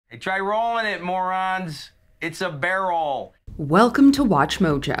Hey, try rolling it, morons. It's a barrel. Welcome to Watch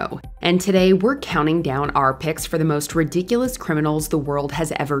Mojo, and today we're counting down our picks for the most ridiculous criminals the world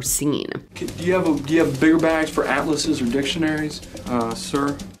has ever seen. Do you have bigger bags for atlases or dictionaries,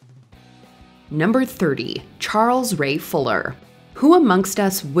 sir? Number 30, Charles Ray Fuller. Who amongst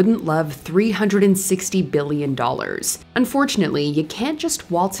us wouldn't love $360 billion? Unfortunately, you can't just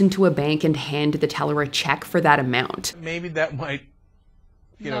waltz into a bank and hand the teller a check for that amount. Maybe that might,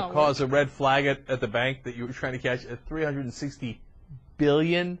 cause a red flag at the bank that you were trying to catch a $360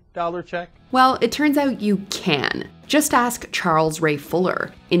 billion check? Well, it turns out you can. Just ask Charles Ray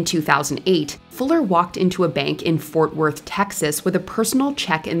Fuller. In 2008, Fuller walked into a bank in Fort Worth, Texas with a personal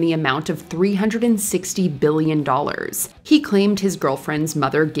check in the amount of $360 billion. He claimed his girlfriend's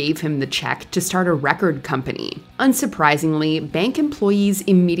mother gave him the check to start a record company. Unsurprisingly, bank employees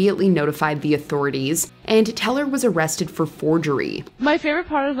immediately notified the authorities, and Teller was arrested for forgery. My favorite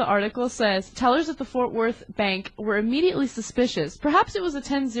part of the article says, tellers at the Fort Worth bank were immediately suspicious. Perhaps it was the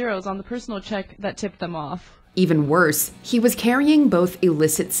 10 zeros on the personal check that tipped them off. Even worse, he was carrying both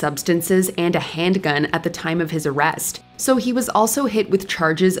illicit substances and a handgun at the time of his arrest, so he was also hit with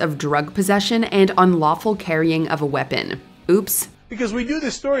charges of drug possession and unlawful carrying of a weapon. Oops. Because we do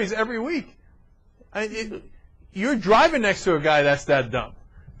these stories every week. You're driving next to a guy that's that dumb.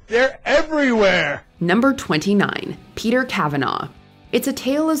 They're everywhere! Number 29, Peter Kavanaugh. It's a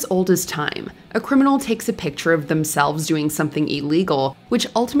tale as old as time. A criminal takes a picture of themselves doing something illegal, which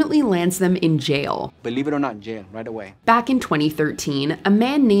ultimately lands them in jail. Believe it or not, jail, right away. Back in 2013, a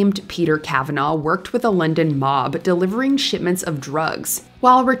man named Peter Kavanaugh worked with a London mob delivering shipments of drugs.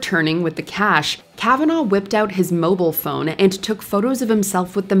 While returning with the cash, Kavanaugh whipped out his mobile phone and took photos of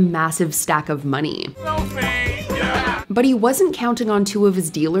himself with the massive stack of money. But he wasn't counting on two of his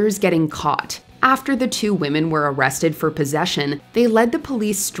dealers getting caught. After the two women were arrested for possession, they led the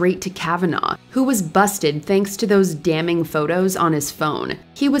police straight to Kavanaugh, who was busted thanks to those damning photos on his phone.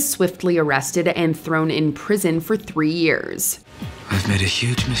 He was swiftly arrested and thrown in prison for 3 years. I've made a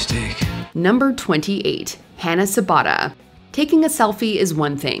huge mistake. Number 28, Hannah Sabata. Taking a selfie is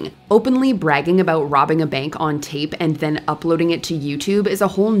one thing. Openly bragging about robbing a bank on tape and then uploading it to YouTube is a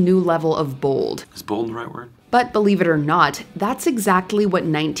whole new level of bold. Is bold the right word? But believe it or not, that's exactly what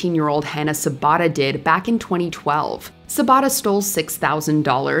 19-year-old Hannah Sabata did back in 2012. Sabata stole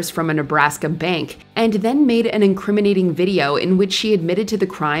 $6,000 from a Nebraska bank and then made an incriminating video in which she admitted to the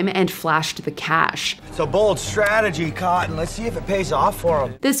crime and flashed the cash. It's a bold strategy, Cotton. Let's see if it pays off for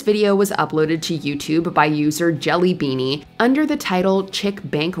him. This video was uploaded to YouTube by user Jelly Beanie under the title Chick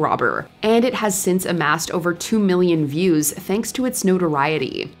Bank Robber, and it has since amassed over 2 million views thanks to its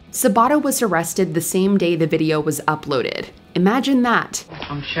notoriety. Sabata was arrested the same day the video was uploaded. Imagine that.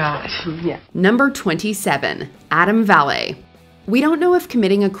 I'm shocked. Yeah. Number 27, Adam Valle. We don't know if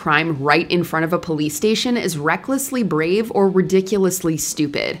committing a crime right in front of a police station is recklessly brave or ridiculously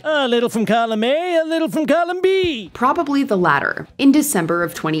stupid. A little from column A, a little from column B. Probably the latter. In December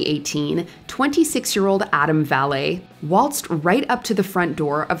of 2018, 26-year-old Adam Valle waltzed right up to the front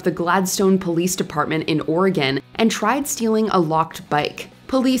door of the Gladstone Police Department in Oregon and tried stealing a locked bike.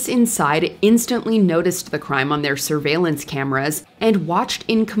 Police inside instantly noticed the crime on their surveillance cameras and watched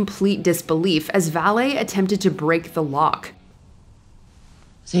in complete disbelief as Valle attempted to break the lock.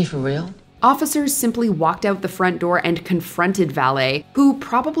 Is he for real? Officers simply walked out the front door and confronted Valle, who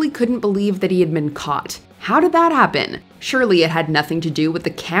probably couldn't believe that he had been caught. How did that happen? Surely it had nothing to do with the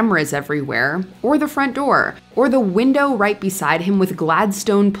cameras everywhere, or the front door, or the window right beside him with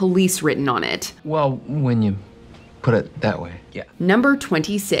Gladstone Police written on it. Well, when you put it that way, yeah. Number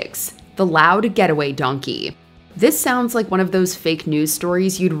 26, the loud getaway donkey. This sounds like one of those fake news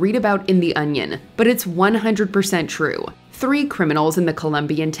stories you'd read about in The Onion, but it's 100% true. 3 criminals in the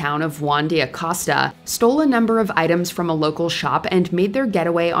Colombian town of Juan de Acosta stole a number of items from a local shop and made their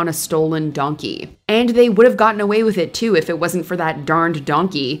getaway on a stolen donkey. And they would have gotten away with it too if it wasn't for that darned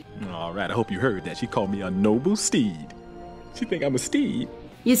donkey. All right, I hope you heard that. She called me a noble steed. She think I'm a steed.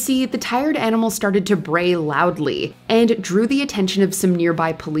 You see, the tired animal started to bray loudly and drew the attention of some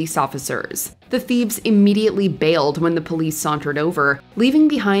nearby police officers. The thieves immediately bailed when the police sauntered over, leaving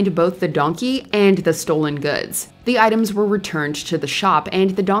behind both the donkey and the stolen goods. The items were returned to the shop and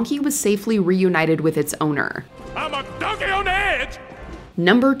the donkey was safely reunited with its owner. I'm a donkey on the edge!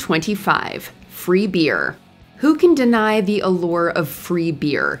 Number 25, free beer. Who can deny the allure of free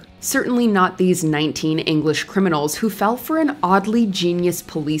beer? Certainly not these 19 English criminals who fell for an oddly genius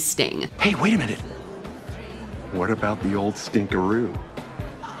police sting. Hey, wait a minute. What about the old stinkeroo?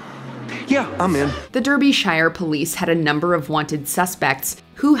 Yeah, I'm in. The Derbyshire police had a number of wanted suspects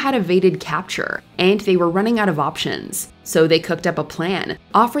who had evaded capture, and they were running out of options. So they cooked up a plan,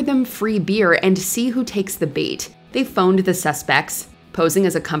 offered them free beer, and see who takes the bait. They phoned the suspects, posing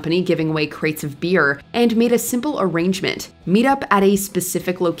as a company giving away crates of beer, and made a simple arrangement. Meet up at a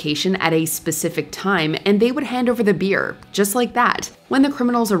specific location at a specific time, and they would hand over the beer, just like that. When the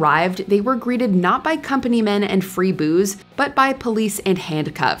criminals arrived, they were greeted not by company men and free booze, but by police and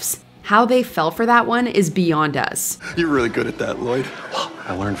handcuffs. How they fell for that one is beyond us. You're really good at that, Lloyd.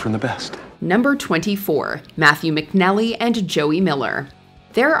 I learned from the best. Number 24, Matthew McNally and Joey Miller.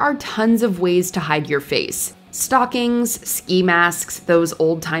 There are tons of ways to hide your face. Stockings, ski masks, those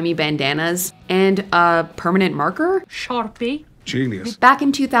old-timey bandanas, and a permanent marker? Sharpie. Genius. Back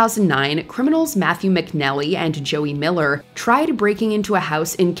in 2009, criminals Matthew McNally and Joey Miller tried breaking into a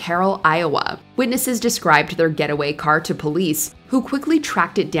house in Carroll, Iowa. Witnesses described their getaway car to police, who quickly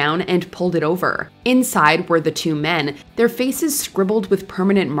tracked it down and pulled it over. Inside were the two men, their faces scribbled with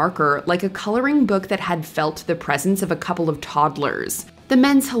permanent marker like a coloring book that had felt the presence of a couple of toddlers. The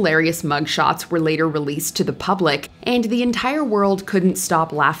men's hilarious mugshots were later released to the public, and the entire world couldn't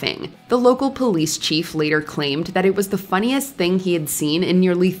stop laughing. The local police chief later claimed that it was the funniest thing he had seen in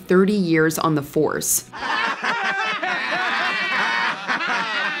nearly 30 years on the force.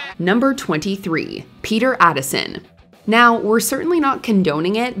 Number 23, Peter Addison. Now, we're certainly not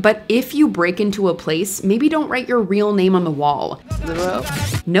condoning it, but if you break into a place, maybe don't write your real name on the wall.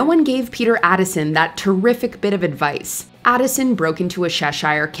 No one gave Peter Addison that terrific bit of advice. Addison broke into a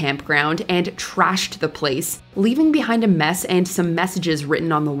Cheshire campground and trashed the place, leaving behind a mess and some messages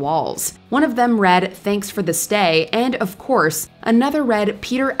written on the walls. One of them read, "Thanks for the stay," and of course, another read,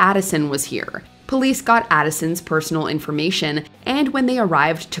 "Peter Addison was here." Police got Addison's personal information, and when they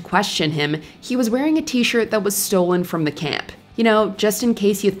arrived to question him, he was wearing a t-shirt that was stolen from the camp. You know, just in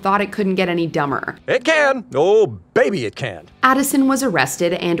case you thought it couldn't get any dumber. It can. Oh, baby, it can. Addison was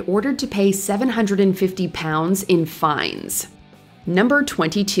arrested and ordered to pay £750 in fines. Number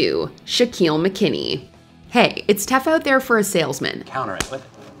 22, Shaquille McKinney. Hey, it's tough out there for a salesman. Counter it with.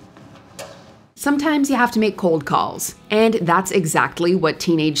 Sometimes you have to make cold calls, and that's exactly what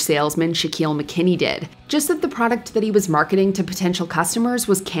teenage salesman Shaquille McKinney did, just that the product that he was marketing to potential customers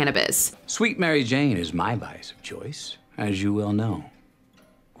was cannabis. Sweet Mary Jane is my vice of choice, as you well know.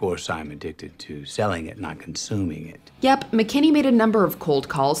 Of course, I'm addicted to selling it, not consuming it. Yep, McKinney made a number of cold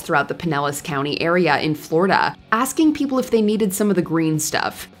calls throughout the Pinellas County area in Florida, asking people if they needed some of the green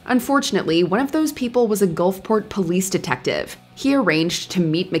stuff. Unfortunately, one of those people was a Gulfport police detective. He arranged to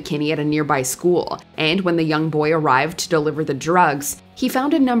meet McKinney at a nearby school, and when the young boy arrived to deliver the drugs, he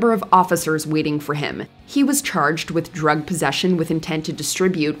found a number of officers waiting for him. He was charged with drug possession with intent to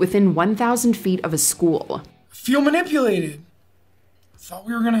distribute within 1,000 feet of a school. I feel manipulated. I thought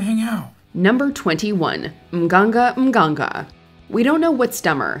we were gonna hang out. Number 21, Mganga Mganga. We don't know what's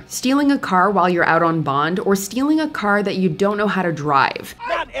dumber, stealing a car while you're out on bond or stealing a car that you don't know how to drive.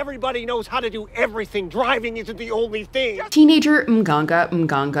 Not everybody knows how to do everything. Driving isn't the only thing. Teenager Mganga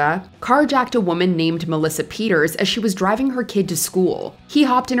Mganga carjacked a woman named Melissa Peters as she was driving her kid to school. He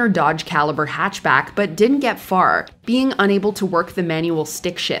hopped in her Dodge Caliber hatchback but didn't get far, being unable to work the manual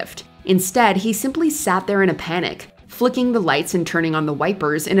stick shift. Instead, he simply sat there in a panic, flicking the lights and turning on the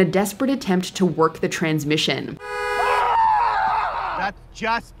wipers in a desperate attempt to work the transmission. That's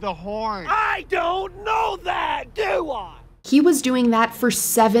just the horn. I don't know that, do I? He was doing that for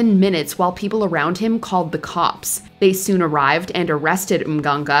 7 minutes while people around him called the cops. They soon arrived and arrested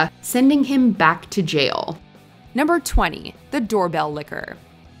Mganga, sending him back to jail. Number 20, the doorbell licker.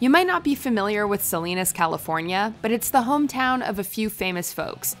 You might not be familiar with Salinas, California, but it's the hometown of a few famous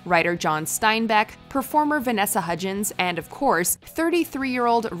folks. Writer John Steinbeck, performer Vanessa Hudgens, and of course,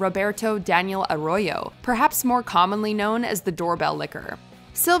 33-year-old Roberto Daniel Arroyo, perhaps more commonly known as the doorbell licker.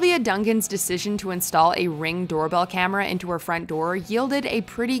 Sylvia Dungan's decision to install a Ring doorbell camera into her front door yielded a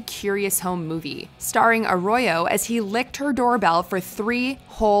pretty curious home movie, starring Arroyo as he licked her doorbell for 3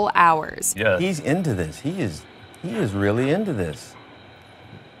 whole hours. Yeah. He's into this. He is really into this.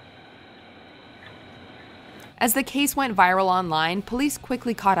 As the case went viral online, police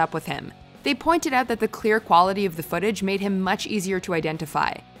quickly caught up with him. They pointed out that the clear quality of the footage made him much easier to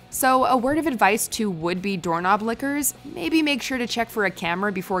identify. So a word of advice to would-be doorknob lickers, maybe make sure to check for a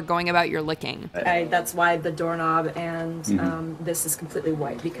camera before going about your licking. That's why the doorknob and this is completely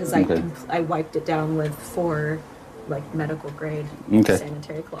white, because I wiped it down with 4 medical grade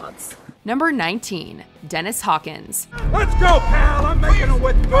sanitary cloths. Number 19, Dennis Hawkins. Let's go, pal! I'm making a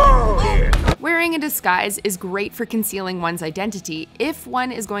withdrawal here! Wearing a disguise is great for concealing one's identity if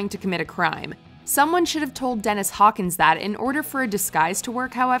one is going to commit a crime. Someone should have told Dennis Hawkins that in order for a disguise to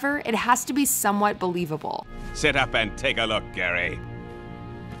work, however, it has to be somewhat believable. Sit up and take a look, Gary.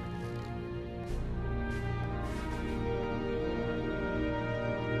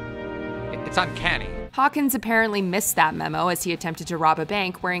 It's uncanny. Hawkins apparently missed that memo as he attempted to rob a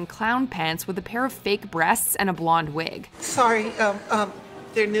bank wearing clown pants with a pair of fake breasts and a blonde wig. Sorry,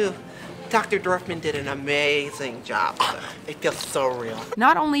 they're new. Dr. Dorfman did an amazing job. They feel so real.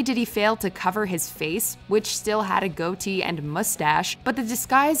 Not only did he fail to cover his face, which still had a goatee and mustache, but the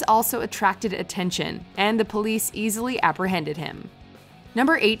disguise also attracted attention, and the police easily apprehended him.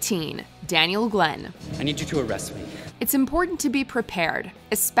 Number 18, Daniel Glenn. I need you to arrest me. It's important to be prepared,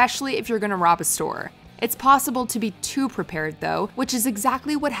 especially if you're gonna rob a store. It's possible to be too prepared though, which is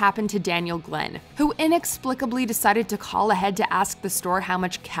exactly what happened to Daniel Glenn, who inexplicably decided to call ahead to ask the store how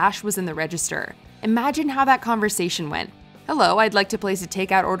much cash was in the register. Imagine how that conversation went. "Hello, I'd like to place a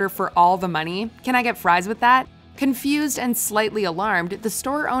takeout order for all the money. Can I get fries with that?" Confused and slightly alarmed, the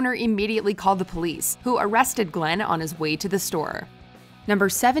store owner immediately called the police, who arrested Glenn on his way to the store. Number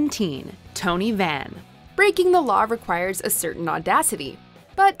 17, Tony Van. Breaking the law requires a certain audacity.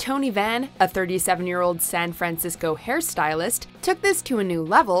 But Tony Van, a 37-year-old San Francisco hairstylist, took this to a new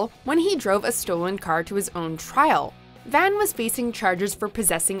level when he drove a stolen car to his own trial. Van was facing charges for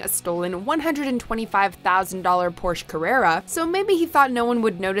possessing a stolen $125,000 Porsche Carrera, so maybe he thought no one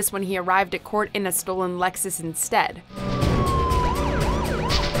would notice when he arrived at court in a stolen Lexus instead.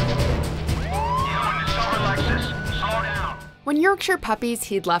 When Yorkshire puppies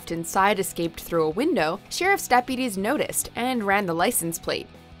he'd left inside escaped through a window, sheriff's deputies noticed and ran the license plate.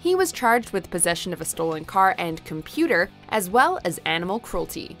 He was charged with possession of a stolen car and computer, as well as animal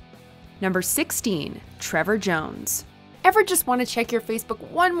cruelty. Number 16, Trevor Jones. Ever just want to check your Facebook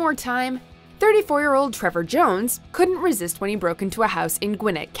one more time? 34-year-old Trevor Jones couldn't resist when he broke into a house in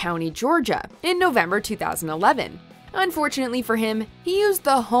Gwinnett County, Georgia, in November 2011. Unfortunately for him, he used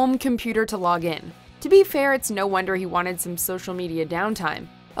the home computer to log in. To be fair, it's no wonder he wanted some social media downtime.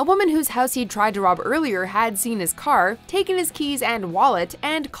 A woman whose house he'd tried to rob earlier had seen his car, taken his keys and wallet,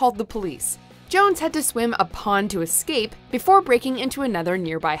 and called the police. Jones had to swim a pond to escape before breaking into another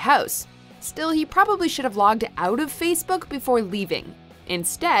nearby house. Still, he probably should have logged out of Facebook before leaving.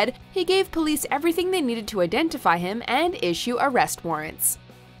 Instead, he gave police everything they needed to identify him and issue arrest warrants.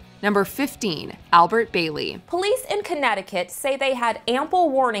 Number 15, Albert Bailey. Police in Connecticut say they had ample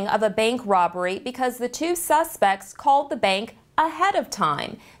warning of a bank robbery because the two suspects called the bank ahead of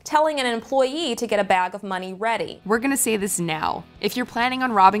time, telling an employee to get a bag of money ready. We're gonna say this now. If you're planning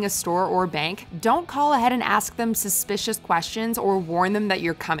on robbing a store or bank, don't call ahead and ask them suspicious questions or warn them that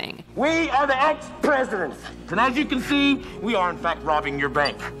you're coming. We are the ex-presidents, and as you can see, we are in fact robbing your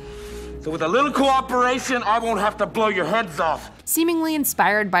bank. So with a little cooperation, I won't have to blow your heads off. Seemingly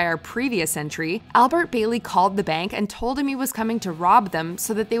inspired by our previous entry, Albert Bailey called the bank and told him he was coming to rob them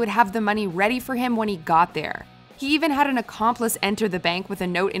so that they would have the money ready for him when he got there. He even had an accomplice enter the bank with a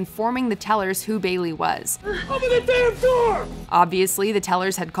note informing the tellers who Bailey was. Open the damn door! Obviously, the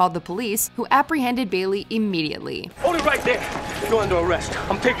tellers had called the police, who apprehended Bailey immediately. Hold it right there. You're under arrest.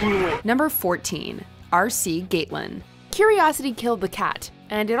 I'm taking you in. Number 14, R.C. Gaitlin. Curiosity killed the cat,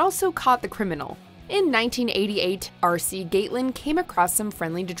 and it also caught the criminal. In 1988, R.C. Gaitlin came across some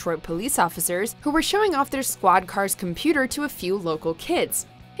friendly Detroit police officers who were showing off their squad car's computer to a few local kids.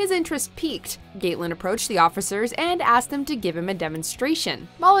 His interest piqued. Gaitlin approached the officers and asked them to give him a demonstration,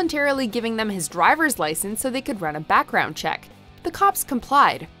 voluntarily giving them his driver's license so they could run a background check. The cops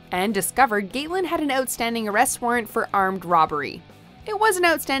complied, and discovered Gaitlin had an outstanding arrest warrant for armed robbery. It wasn't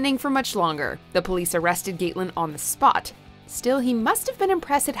outstanding for much longer. The police arrested Gaitlin on the spot. Still, he must have been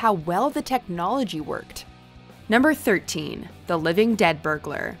impressed at how well the technology worked. Number 13, the living dead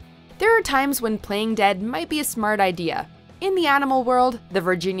burglar. There are times when playing dead might be a smart idea. In the animal world, the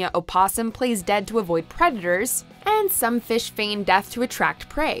Virginia opossum plays dead to avoid predators, and some fish feign death to attract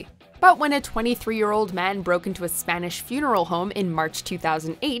prey. But when a 23-year-old man broke into a Spanish funeral home in March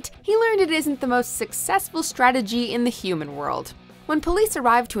 2008, he learned it isn't the most successful strategy in the human world. When police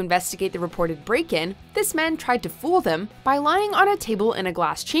arrived to investigate the reported break-in, this man tried to fool them by lying on a table in a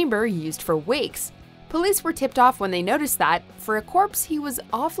glass chamber used for wakes. Police were tipped off when they noticed that, for a corpse, he was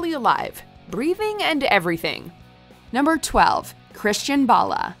awfully alive, breathing and everything. Number 12, Christian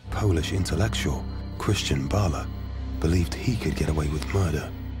Bala. Polish intellectual Christian Bala believed he could get away with murder.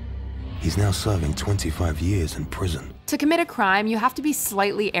 He's now serving 25 years in prison. To commit a crime, you have to be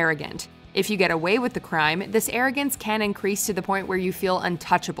slightly arrogant. If you get away with the crime, this arrogance can increase to the point where you feel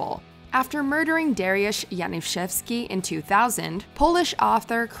untouchable. After murdering Dariusz Janiszewski in 2000, Polish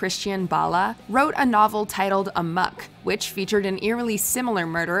author Christian Bala wrote a novel titled Amok, which featured an eerily similar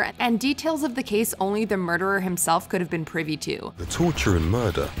murder and details of the case only the murderer himself could have been privy to. The torture and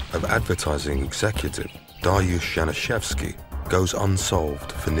murder of advertising executive Dariusz Janiszewski goes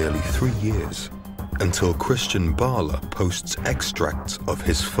unsolved for nearly 3 years, until Christian Bala posts extracts of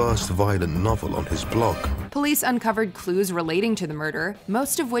his first violent novel on his blog. Police uncovered clues relating to the murder,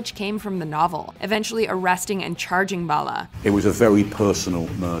 most of which came from the novel, eventually arresting and charging Bala. It was a very personal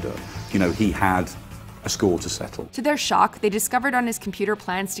murder. You know, he had a score to settle. To their shock, they discovered on his computer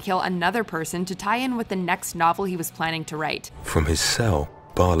plans to kill another person to tie in with the next novel he was planning to write. From his cell,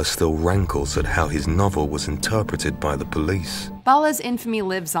 Bala still rankles at how his novel was interpreted by the police. Bala's infamy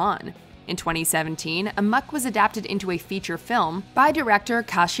lives on. In 2017, Amok was adapted into a feature film by director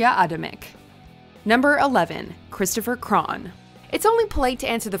Kasia Adamik. Number 11. Christopher Kron. It's only polite to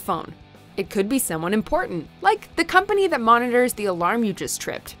answer the phone. It could be someone important, like the company that monitors the alarm you just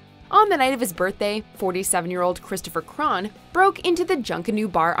tripped. On the night of his birthday, 47-year-old Christopher Kron broke into the Junkanoo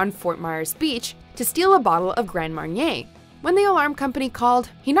bar on Fort Myers Beach to steal a bottle of Grand Marnier. When the alarm company called,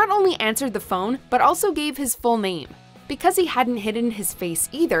 he not only answered the phone, but also gave his full name. Because he hadn't hidden his face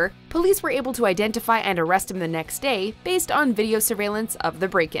either, police were able to identify and arrest him the next day based on video surveillance of the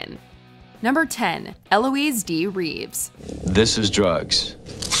break-in. Number 10. Eloise D. Reeves. This is drugs.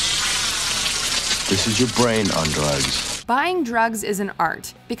 This is your brain on drugs. Buying drugs is an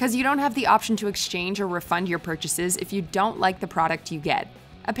art, because you don't have the option to exchange or refund your purchases if you don't like the product you get.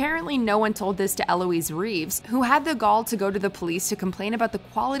 Apparently, no one told this to Eloise Reeves, who had the gall to go to the police to complain about the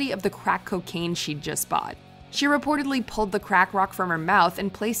quality of the crack cocaine she'd just bought. She reportedly pulled the crack rock from her mouth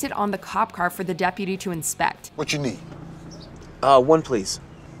and placed it on the cop car for the deputy to inspect. What you need? One, please.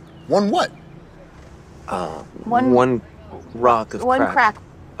 One what? One rock of One crack.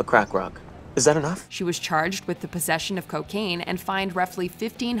 A crack rock. Is that enough? She was charged with the possession of cocaine and fined roughly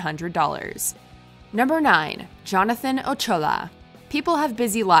 $1,500. Number 9. Jonathan Ochoa. People have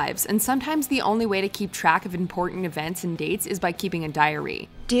busy lives, and sometimes the only way to keep track of important events and dates is by keeping a diary.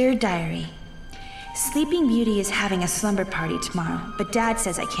 Dear Diary, Sleeping Beauty is having a slumber party tomorrow, but Dad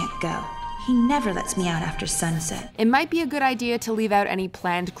says I can't go. He never lets me out after sunset. It might be a good idea to leave out any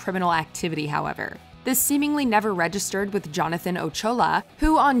planned criminal activity, however. This seemingly never registered with Jonathan Ochoa,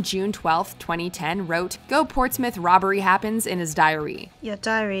 who on June 12, 2010 wrote, "Go Portsmouth robbery happens" in his diary. Your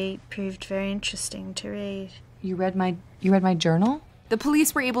diary proved very interesting to read. You read my journal? The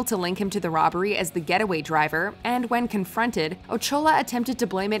police were able to link him to the robbery as the getaway driver, and when confronted, Ochoa attempted to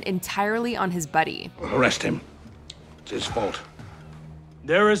blame it entirely on his buddy. Arrest him. It's his fault.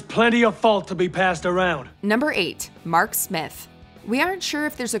 There is plenty of fault to be passed around. Number 8. Mark Smith. We aren't sure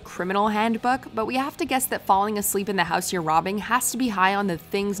if there's a criminal handbook, but we have to guess that falling asleep in the house you're robbing has to be high on the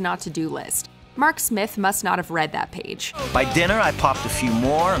things not to do list. Mark Smith must not have read that page. By dinner, I popped a few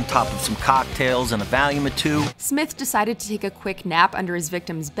more on top of some cocktails and a Valium or two. Smith decided to take a quick nap under his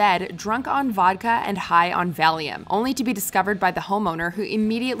victim's bed, drunk on vodka and high on Valium, only to be discovered by the homeowner, who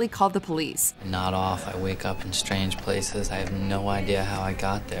immediately called the police. I nod off, I wake up in strange places. I have no idea how I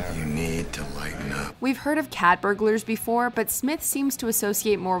got there. You need to lighten up. We've heard of cat burglars before, but Smith seems to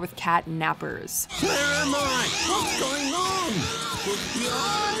associate more with cat nappers. Where am I? What's going on?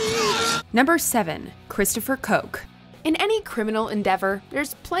 Number 7. Christopher Koch. In any criminal endeavor,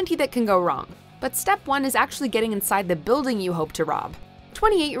 there's plenty that can go wrong, but step 1 is actually getting inside the building you hope to rob.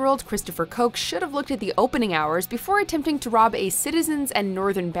 28-year-old Christopher Koch should have looked at the opening hours before attempting to rob a Citizens and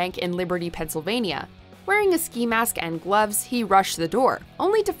Northern Bank in Liberty, Pennsylvania. Wearing a ski mask and gloves, he rushed the door,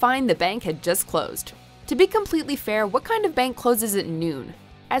 only to find the bank had just closed. To be completely fair, what kind of bank closes at noon?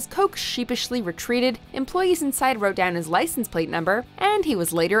 As Koch sheepishly retreated, employees inside wrote down his license plate number, and he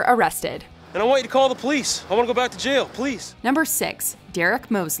was later arrested. And I want you to call the police. I want to go back to jail, please. Number 6. Derek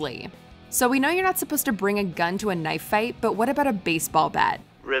Mosley. So we know you're not supposed to bring a gun to a knife fight, but what about a baseball bat?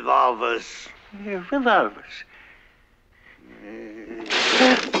 Revolvers. Yeah, revolvers.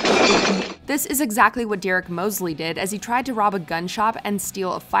 This is exactly what Derek Mosley did as he tried to rob a gun shop and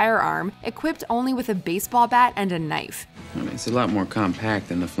steal a firearm, equipped only with a baseball bat and a knife. It's a lot more compact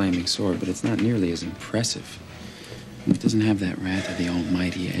than the flaming sword, but it's not nearly as impressive. It doesn't have that wrath of the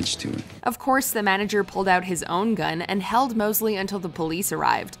almighty edge to it. Of course, the manager pulled out his own gun and held Mosley until the police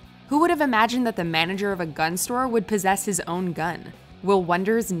arrived. Who would have imagined that the manager of a gun store would possess his own gun? Will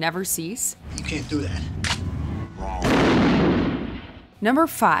wonders never cease? You can't do that. Number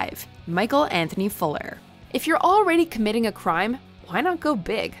 5. Michael Anthony Fuller. If you're already committing a crime, why not go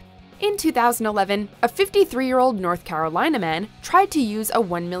big? In 2011, a 53-year-old North Carolina man tried to use a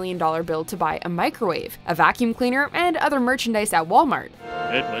 $1 million bill to buy a microwave, a vacuum cleaner, and other merchandise at Walmart.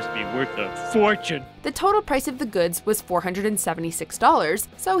 That must be worth a fortune. The total price of the goods was $476,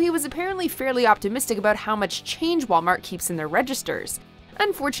 so he was apparently fairly optimistic about how much change Walmart keeps in their registers.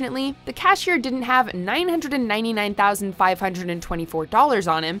 Unfortunately, the cashier didn't have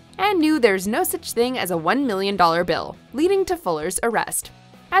 $999,524 on him and knew there's no such thing as a $1 million bill, leading to Fuller's arrest.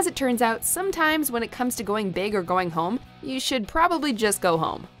 As it turns out, sometimes when it comes to going big or going home, you should probably just go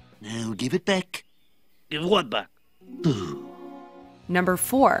home. Now give it back. Give what back? Number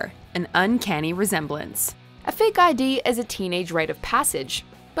 4. An uncanny resemblance. A fake ID is a teenage rite of passage,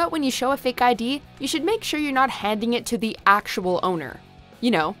 but when you show a fake ID, you should make sure you're not handing it to the actual owner.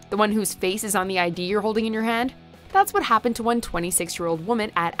 You know, the one whose face is on the ID you're holding in your hand? That's what happened to one 26-year-old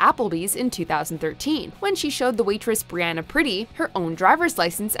woman at Applebee's in 2013, when she showed the waitress Brianna Pretty her own driver's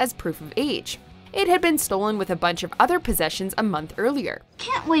license as proof of age. It had been stolen with a bunch of other possessions a month earlier.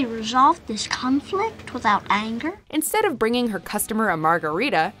 Can't we resolve this conflict without anger? Instead of bringing her customer a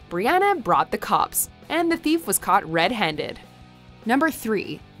margarita, Brianna brought the cops, and the thief was caught red-handed. Number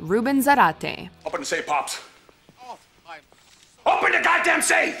 3. Ruben Zarate. Open the safe, Pops. Open the goddamn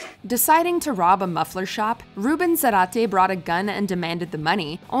safe! Deciding to rob a muffler shop, Ruben Zarate brought a gun and demanded the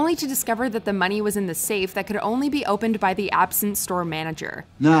money, only to discover that the money was in the safe that could only be opened by the absent store manager.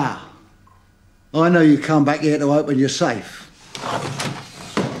 Now, I know you come back here to open your safe.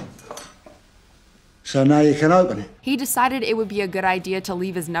 So now you can open it. He decided it would be a good idea to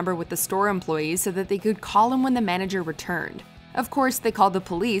leave his number with the store employees so that they could call him when the manager returned. Of course, they called the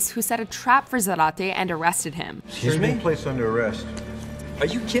police, who set a trap for Zarate and arrested him. Excuse me? Placed under arrest. Are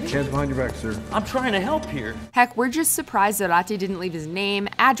you kidding? Hands behind your back, sir. I'm trying to help here. Heck, we're just surprised Zarate didn't leave his name,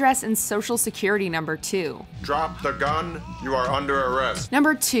 address, and social security number too. Drop the gun. You are under arrest.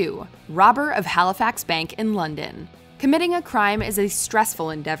 Number 2. Robber of Halifax Bank in London. Committing a crime is a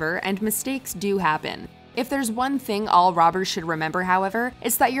stressful endeavor, and mistakes do happen. If there's one thing all robbers should remember, however,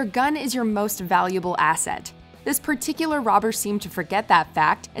 it's that your gun is your most valuable asset. This particular robber seemed to forget that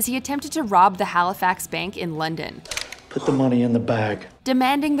fact as he attempted to rob the Halifax Bank in London. Put the money in the bag.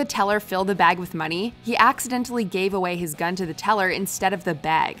 Demanding the teller fill the bag with money, he accidentally gave away his gun to the teller instead of the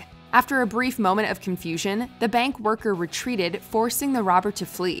bag. After a brief moment of confusion, the bank worker retreated, forcing the robber to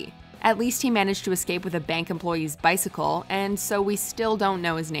flee. At least he managed to escape with a bank employee's bicycle, and so we still don't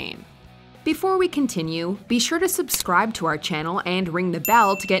know his name. Before we continue, be sure to subscribe to our channel and ring the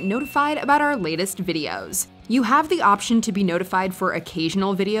bell to get notified about our latest videos. You have the option to be notified for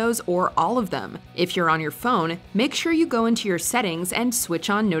occasional videos or all of them. If you're on your phone, make sure you go into your settings and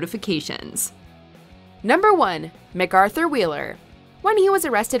switch on notifications. Number 1. MacArthur Wheeler. When he was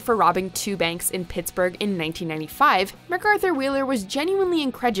arrested for robbing 2 banks in Pittsburgh in 1995, MacArthur Wheeler was genuinely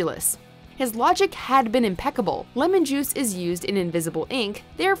incredulous. His logic had been impeccable. Lemon juice is used in invisible ink,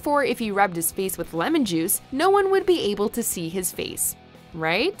 therefore if he rubbed his face with lemon juice, no one would be able to see his face.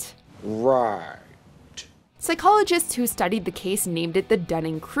 Right? Right. Psychologists who studied the case named it the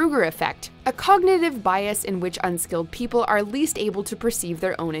Dunning-Kruger effect, a cognitive bias in which unskilled people are least able to perceive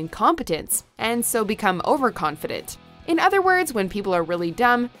their own incompetence, and so become overconfident. In other words, when people are really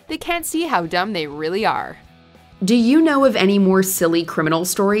dumb, they can't see how dumb they really are. Do you know of any more silly criminal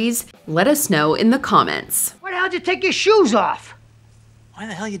stories? Let us know in the comments. Why the hell did you take your shoes off? Why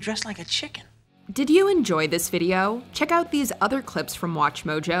the hell you dressed like a chicken? Did you enjoy this video? Check out these other clips from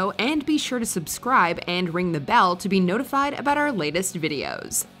WatchMojo and be sure to subscribe and ring the bell to be notified about our latest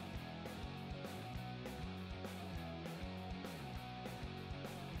videos.